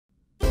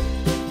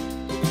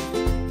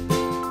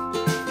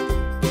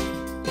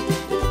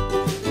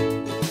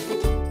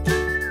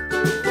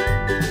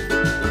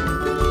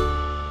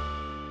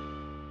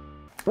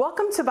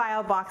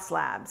BioBox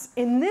Labs.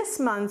 In this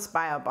month's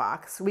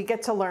BioBox, we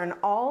get to learn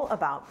all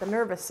about the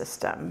nervous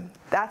system.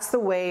 That's the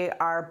way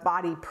our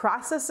body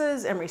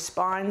processes and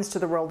responds to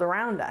the world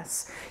around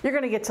us. You're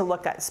going to get to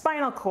look at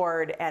spinal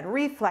cord and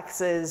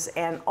reflexes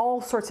and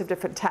all sorts of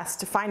different tests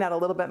to find out a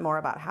little bit more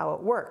about how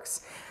it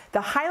works. The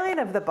highlight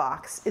of the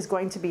box is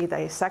going to be the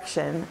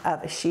dissection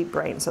of a sheep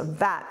brain. So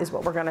that is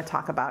what we're going to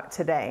talk about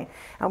today.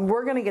 And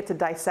we're going to get to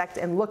dissect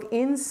and look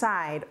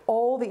inside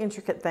all the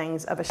intricate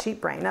things of a sheep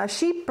brain. Now, a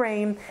sheep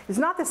brain is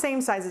not the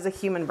same size as a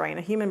human brain.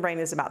 A human brain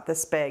is about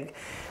this big,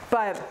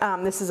 but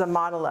this is a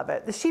model of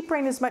it. The sheep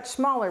brain is much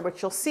smaller,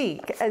 which you'll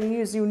see. And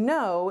as you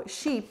know,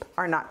 sheep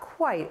are not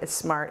quite as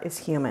smart as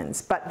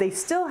humans, but they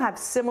still have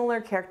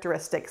similar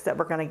characteristics that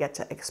we're going to get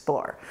to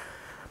explore.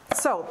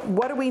 So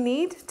what do we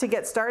need to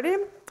get started?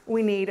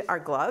 We need our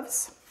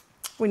gloves,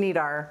 we need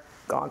our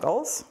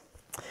goggles,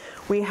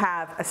 we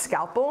have a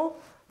scalpel,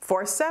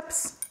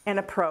 forceps, and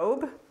a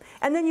probe,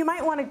 and then you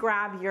might want to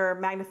grab your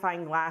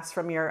magnifying glass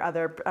from your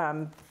other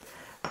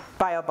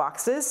bio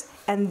boxes,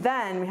 and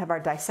then we have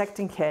our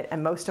dissecting kit,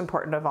 and most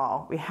important of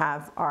all, we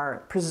have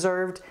our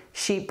preserved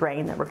sheep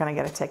brain that we're going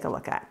to get to take a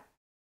look at.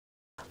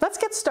 Let's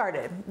get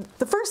started.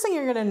 The first thing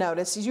you're going to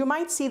notice is you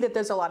might see that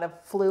there's a lot of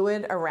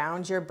fluid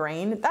around your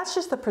brain. That's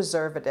just the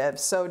preservative,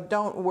 so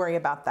don't worry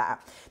about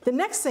that. The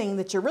next thing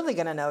that you're really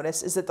going to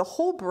notice is that the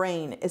whole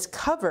brain is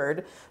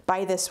covered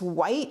by this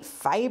white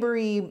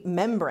fibery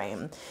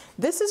membrane.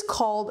 This is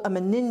called a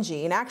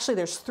meninge, and actually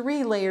there's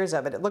 3 layers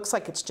of it. It looks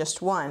like it's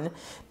just one,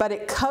 but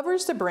it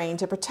covers the brain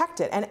to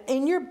protect it. And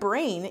in your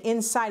brain,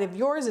 inside of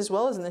yours as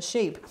well as in the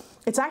sheep,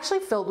 it's actually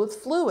filled with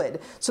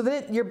fluid so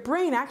that your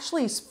brain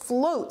actually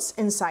floats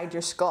inside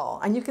your skull.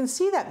 And you can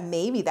see that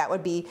maybe that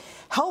would be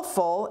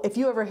helpful if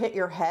you ever hit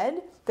your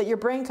head, that your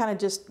brain kind of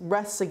just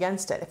rests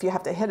against it if you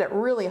have to hit it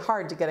really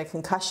hard to get a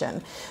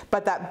concussion.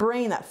 But that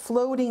brain, that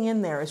floating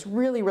in there, is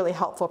really, really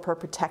helpful for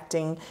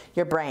protecting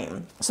your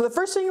brain. So the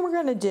first thing we're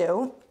going to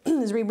do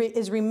is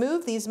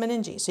remove these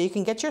meninges. So you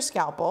can get your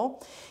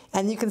scalpel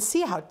and you can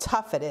see how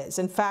tough it is.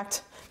 In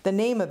fact, the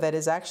name of it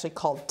is actually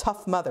called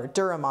Tough Mother,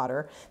 Dura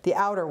Mater, the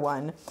outer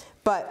one,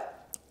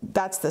 but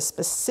that's the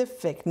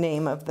specific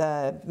name of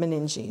the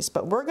meninges.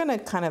 But we're going to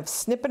kind of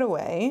snip it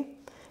away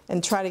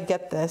and try to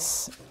get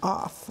this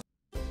off.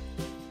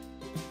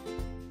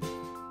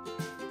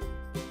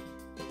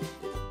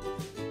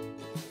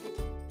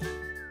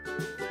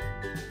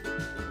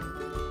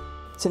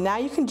 So now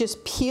you can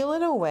just peel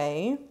it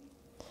away,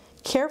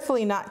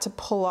 carefully not to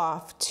pull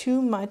off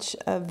too much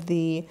of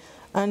the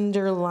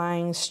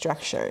underlying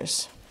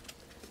structures.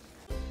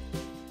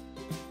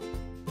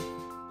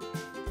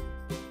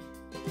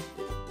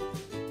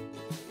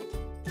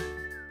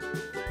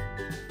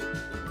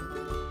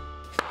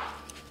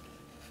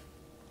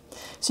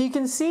 So you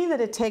can see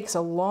that it takes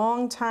a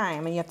long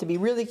time and you have to be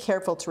really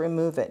careful to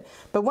remove it.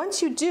 But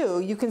once you do,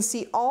 you can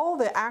see all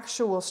the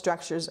actual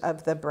structures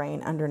of the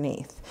brain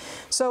underneath.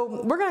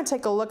 So we're going to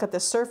take a look at the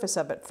surface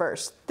of it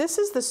first. This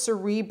is the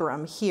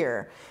cerebrum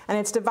here, and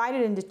it's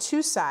divided into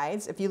 2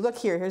 sides. If you look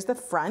here, here's the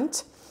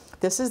front.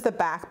 This is the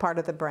back part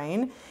of the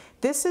brain.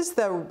 This is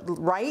the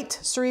right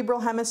cerebral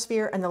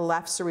hemisphere and the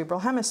left cerebral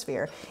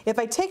hemisphere. If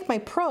I take my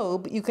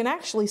probe, you can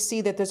actually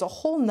see that there's a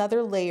whole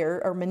nother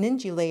layer or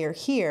meninge layer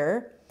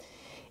here.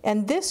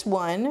 And this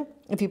one,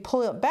 if you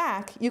pull it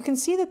back, you can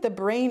see that the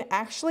brain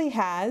actually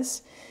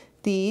has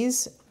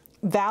these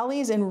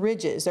valleys and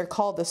ridges. They're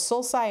called the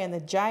sulci and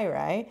the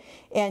gyri,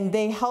 and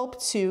they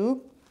help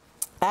to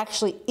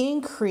actually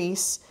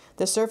increase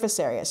the surface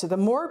area. So the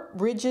more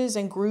ridges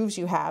and grooves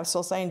you have,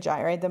 sulci and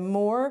gyri, the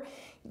more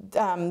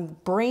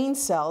brain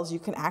cells you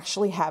can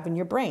actually have in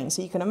your brain.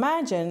 So you can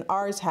imagine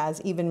ours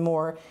has even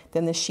more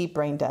than the sheep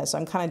brain does. So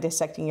I'm kind of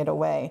dissecting it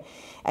away.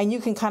 And you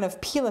can kind of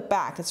peel it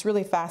back. It's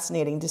really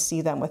fascinating to see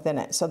them within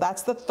it. So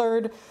that's the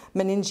 3rd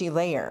meninge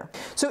layer.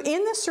 So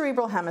in the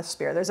cerebral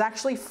hemisphere, there's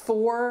actually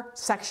 4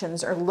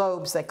 sections or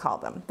lobes, they call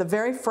them. The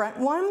very front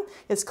one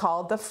is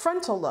called the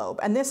frontal lobe.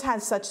 And this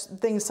has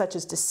things such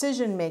as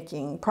decision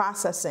making,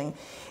 processing.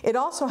 It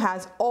also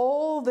has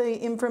all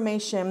the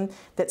information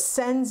that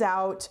sends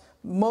out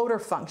motor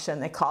function,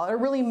 they call it, or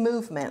really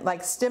movement,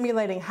 like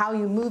stimulating how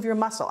you move your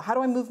muscle. How do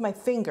I move my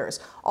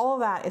fingers? All of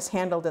that is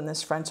handled in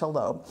this frontal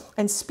lobe.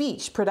 And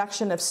speech,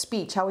 production of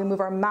speech, how we move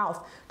our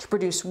mouth to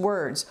produce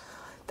words,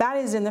 that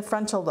is in the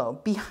frontal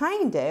lobe.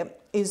 Behind it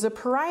is the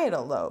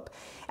parietal lobe.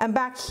 And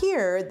back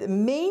here, the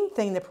main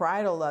thing the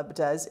parietal lobe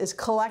does is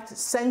collect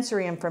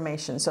sensory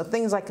information. So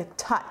things like a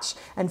touch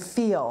and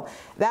feel,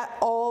 that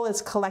all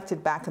is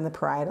collected back in the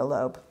parietal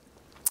lobe.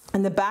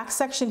 And the back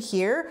section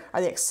here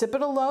are the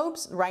occipital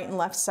lobes, right and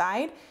left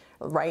side.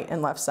 right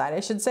and left side, I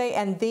should say,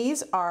 and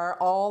these are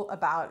all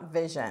about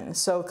vision.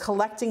 So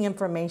collecting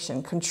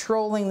information,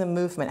 controlling the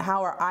movement,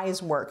 how our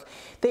eyes work.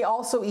 They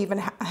also even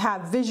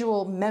have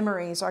visual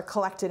memories are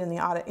collected in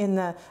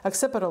the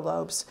occipital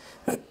lobes.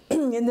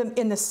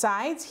 In the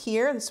sides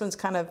here, this one's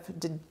kind of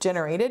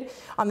degenerated.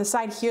 On the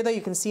side here, though,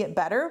 you can see it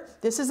better.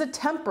 This is a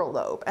temporal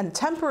lobe, and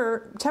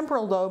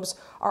temporal lobes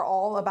are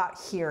all about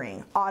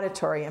hearing.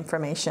 Auditory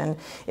information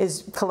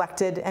is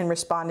collected and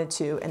responded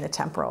to in the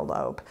temporal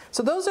lobe.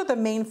 So those are the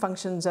main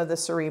functions of the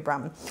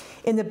cerebrum.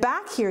 In the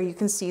back here, you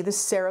can see the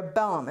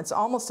cerebellum. It's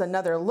almost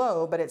another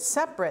lobe, but it's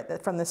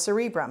separate from the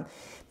cerebrum.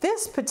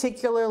 This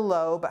particular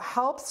lobe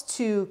helps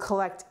to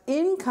collect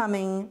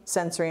incoming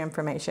sensory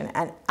information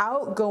and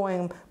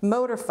outgoing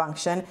motor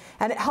function,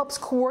 and it helps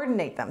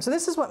coordinate them. So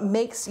this is what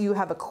makes you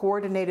have a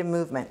coordinated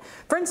movement.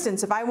 For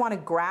instance, if I want to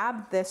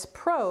grab this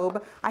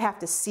probe, I have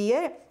to see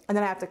it, and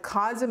then I have to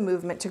cause a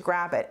movement to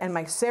grab it, and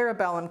my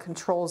cerebellum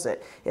controls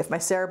it. If my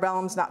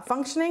cerebellum's not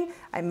functioning,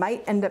 I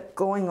might end up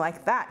going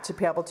like that to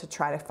be able to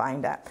try to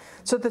find it.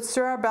 So the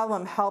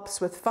cerebellum helps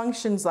with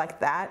functions like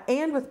that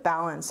and with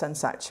balance and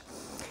such.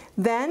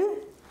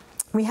 Then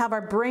we have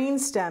our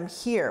brainstem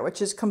here,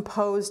 which is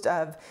composed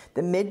of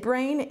the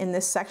midbrain in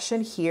this section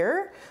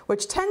here,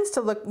 which tends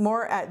to look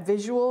more at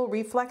visual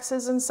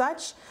reflexes and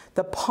such.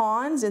 The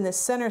pons in the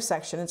center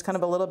section is kind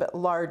of a little bit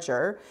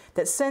larger,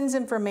 that sends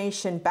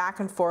information back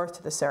and forth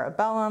to the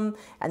cerebellum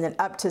and then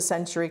up to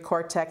sensory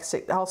cortex.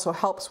 It also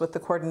helps with the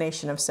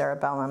coordination of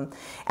cerebellum.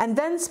 And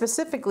then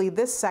specifically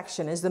this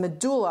section is the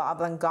medulla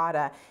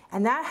oblongata,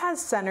 and that has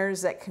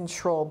centers that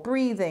control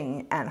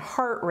breathing and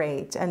heart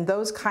rate and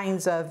those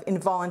kinds of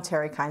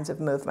involuntary kinds of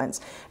movements.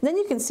 And then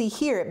you can see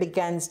here it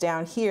begins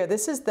down here.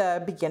 This is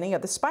the beginning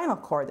of the spinal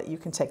cord that you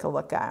can take a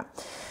look at.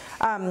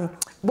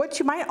 What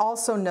you might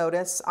also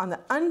notice on the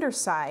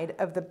underside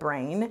of the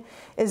brain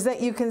is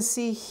that you can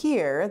see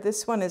here,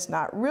 this one is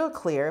not real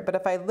clear, but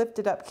if I lift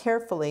it up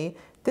carefully,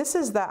 this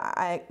is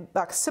the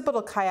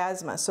occipital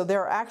chiasma. So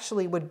there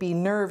actually would be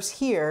nerves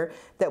here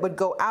that would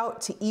go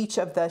out to each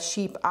of the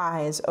sheep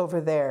eyes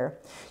over there.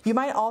 You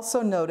might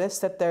also notice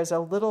that there's a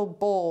little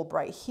bulb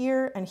right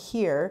here and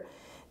here.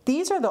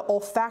 These are the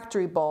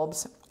olfactory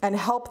bulbs and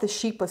help the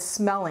sheep with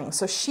smelling.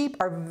 So sheep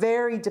are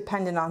very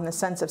dependent on the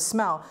sense of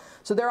smell.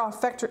 So their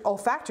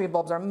olfactory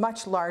bulbs are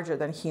much larger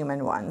than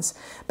human ones,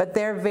 but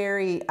they're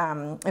very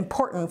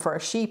important for a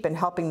sheep in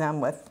helping them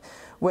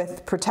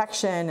with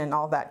protection and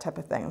all that type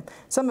of thing.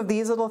 Some of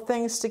these little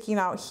things sticking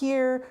out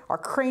here are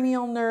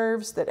cranial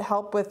nerves that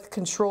help with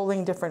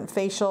controlling different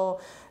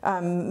facial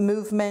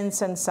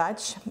movements and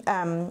such.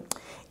 And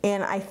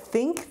I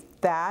think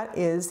that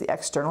is the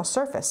external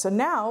surface. So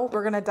now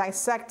we're going to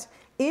dissect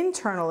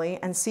internally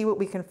and see what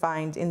we can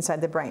find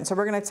inside the brain. So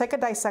we're going to take a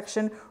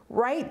dissection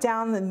right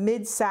down the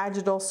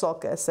mid-sagittal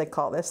sulcus, they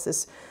call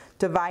this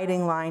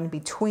dividing line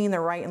between the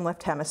right and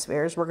left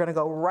hemispheres. We're going to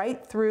go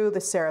right through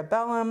the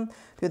cerebellum,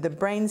 through the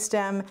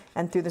brainstem,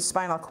 and through the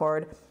spinal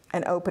cord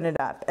and open it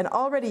up. And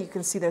already you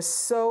can see there's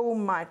so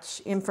much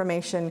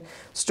information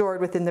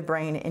stored within the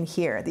brain in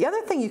here. The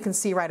other thing you can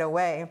see right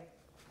away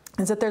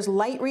is that there's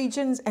light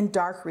regions and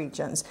dark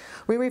regions.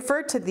 We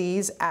refer to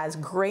these as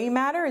gray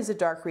matter is the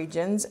dark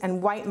regions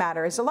and white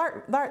matter is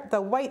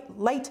the white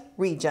light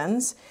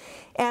regions.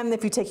 And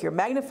if you take your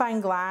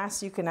magnifying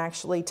glass, you can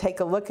actually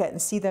take a look at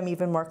and see them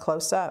even more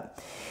close up.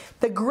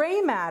 The gray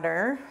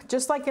matter,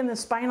 just like in the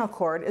spinal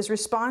cord, is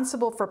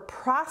responsible for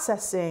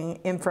processing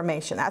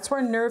information. That's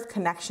where nerve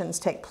connections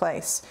take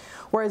place.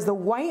 Whereas the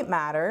white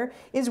matter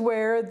is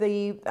where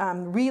they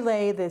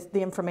relay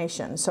the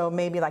information. So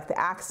maybe like the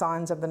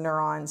axons of the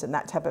neurons and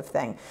that type of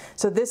thing.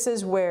 So this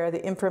is where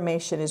the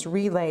information is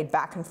relayed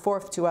back and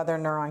forth to other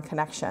neuron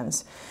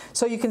connections.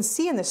 So you can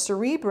see in the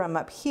cerebrum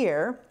up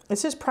here,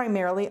 this is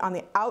primarily on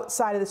the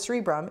outside of the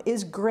cerebrum,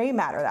 is gray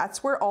matter.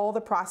 That's where all the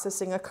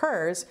processing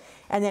occurs.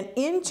 And then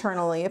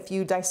internally, if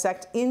you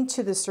dissect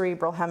into the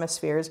cerebral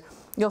hemispheres,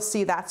 you'll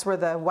see that's where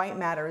the white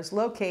matter is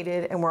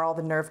located and where all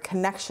the nerve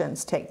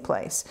connections take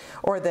place,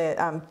 or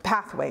the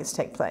pathways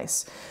take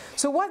place.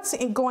 So what's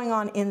going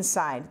on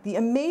inside? The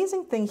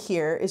amazing thing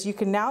here is you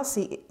can now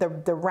see the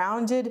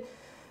rounded,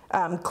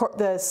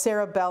 the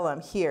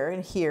cerebellum here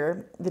and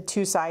here, the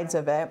two sides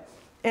of it.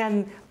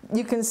 And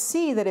you can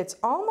see that it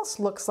almost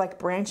looks like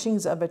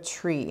branchings of a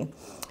tree.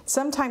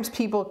 Sometimes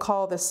people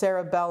call the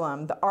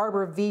cerebellum the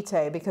arbor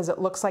vitae because it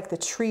looks like the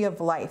tree of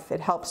life. It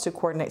helps to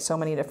coordinate so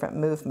many different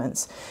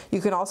movements.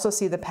 You can also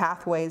see the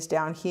pathways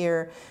down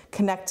here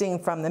connecting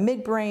from the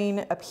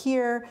midbrain up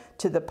here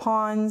to the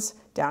pons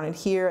down in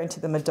here and to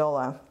the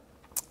medulla.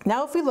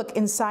 Now if we look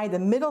inside the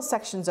middle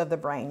sections of the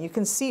brain, you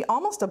can see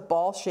almost a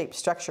ball-shaped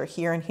structure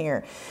here and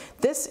here.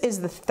 This is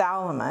the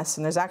thalamus,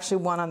 and there's actually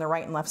one on the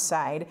right and left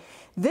side.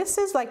 This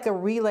is like a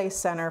relay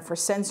center for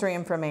sensory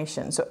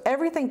information. So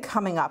everything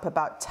coming up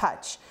about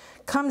touch,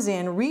 comes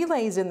in,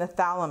 relays in the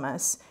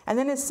thalamus, and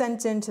then is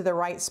sent into the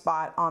right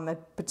spot on the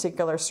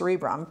particular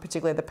cerebrum,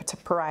 particularly the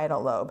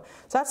parietal lobe.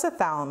 So that's the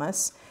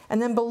thalamus.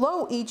 And then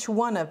below each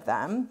one of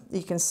them,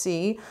 you can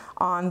see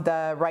on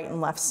the right and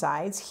left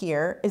sides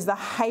here, is the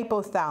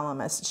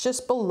hypothalamus. It's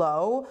just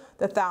below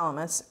the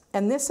thalamus.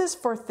 And this is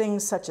for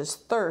things such as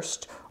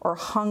thirst or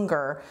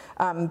hunger,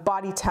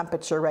 body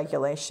temperature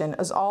regulation,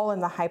 is all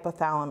in the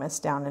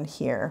hypothalamus down in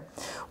here.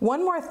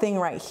 One more thing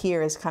right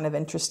here is kind of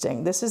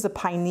interesting. This is the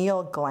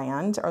pineal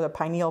gland, or the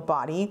pineal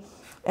body.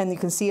 And you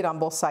can see it on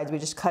both sides. We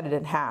just cut it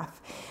in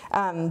half.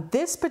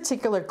 This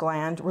particular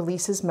gland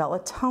releases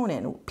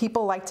melatonin.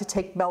 People like to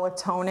take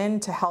melatonin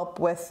to help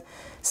with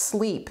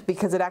sleep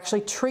because it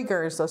actually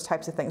triggers those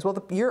types of things.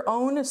 Well, your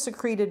own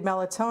secreted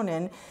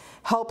melatonin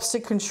helps to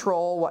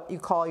control what you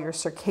call your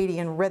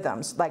circadian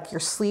rhythms, like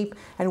your sleep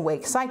and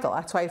wake cycle.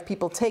 That's why if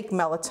people take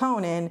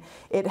melatonin,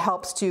 it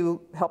helps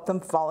them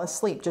fall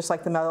asleep, just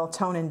like the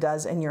melatonin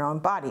does in your own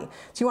body.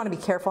 So you want to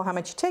be careful how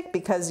much you take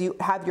because you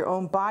have your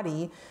own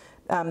body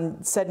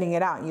sending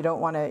it out. You don't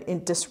want to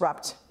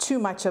disrupt too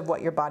much of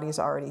what your body is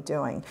already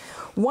doing.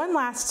 One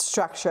last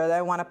structure that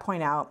I want to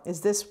point out is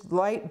this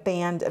light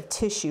band of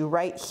tissue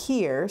right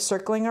here,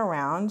 circling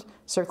around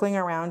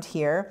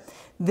here.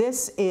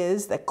 This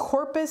is the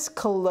corpus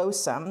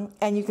callosum,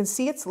 and you can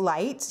see it's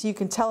light, so you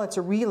can tell it's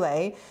a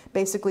relay,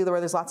 basically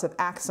where there's lots of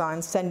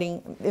axons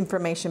sending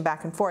information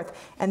back and forth.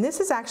 And this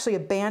is actually a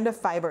band of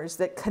fibers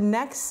that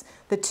connects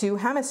the two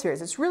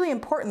hemispheres. It's really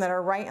important that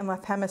our right and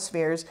left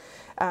hemispheres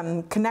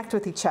connect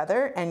with each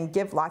other and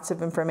give lots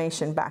of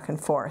information back and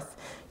forth.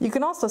 You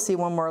can also see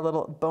one more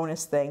little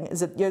bonus thing,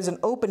 is that there's an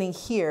opening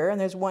here, and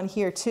there's one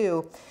here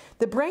too.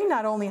 The brain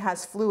not only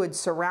has fluid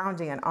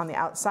surrounding it on the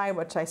outside,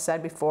 which I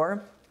said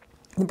before,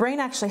 the brain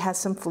actually has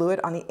some fluid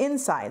on the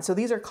inside. So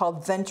these are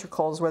called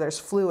ventricles, where there's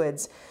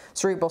fluids,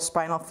 cerebral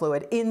spinal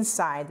fluid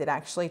inside that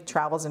actually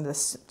travels into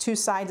the two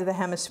sides of the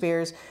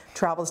hemispheres,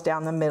 travels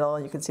down the middle.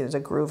 You can see there's a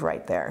groove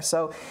right there.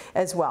 So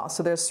as well,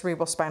 so there's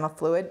cerebral spinal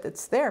fluid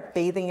that's there,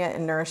 bathing it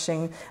and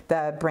nourishing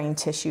the brain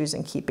tissues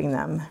and keeping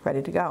them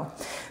ready to go.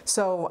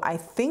 So I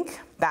think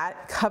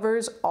that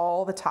covers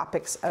all the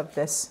topics of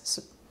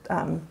this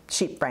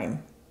sheep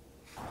brain.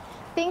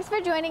 Thanks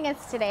for joining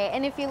us today,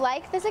 and if you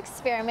like this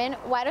experiment,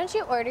 why don't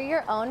you order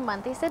your own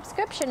monthly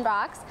subscription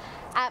box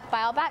at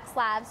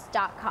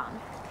bioboxlabs.com.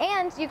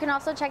 And you can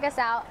also check us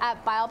out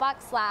at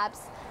BioboxLabs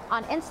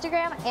on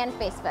Instagram and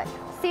Facebook.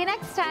 See you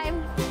next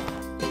time!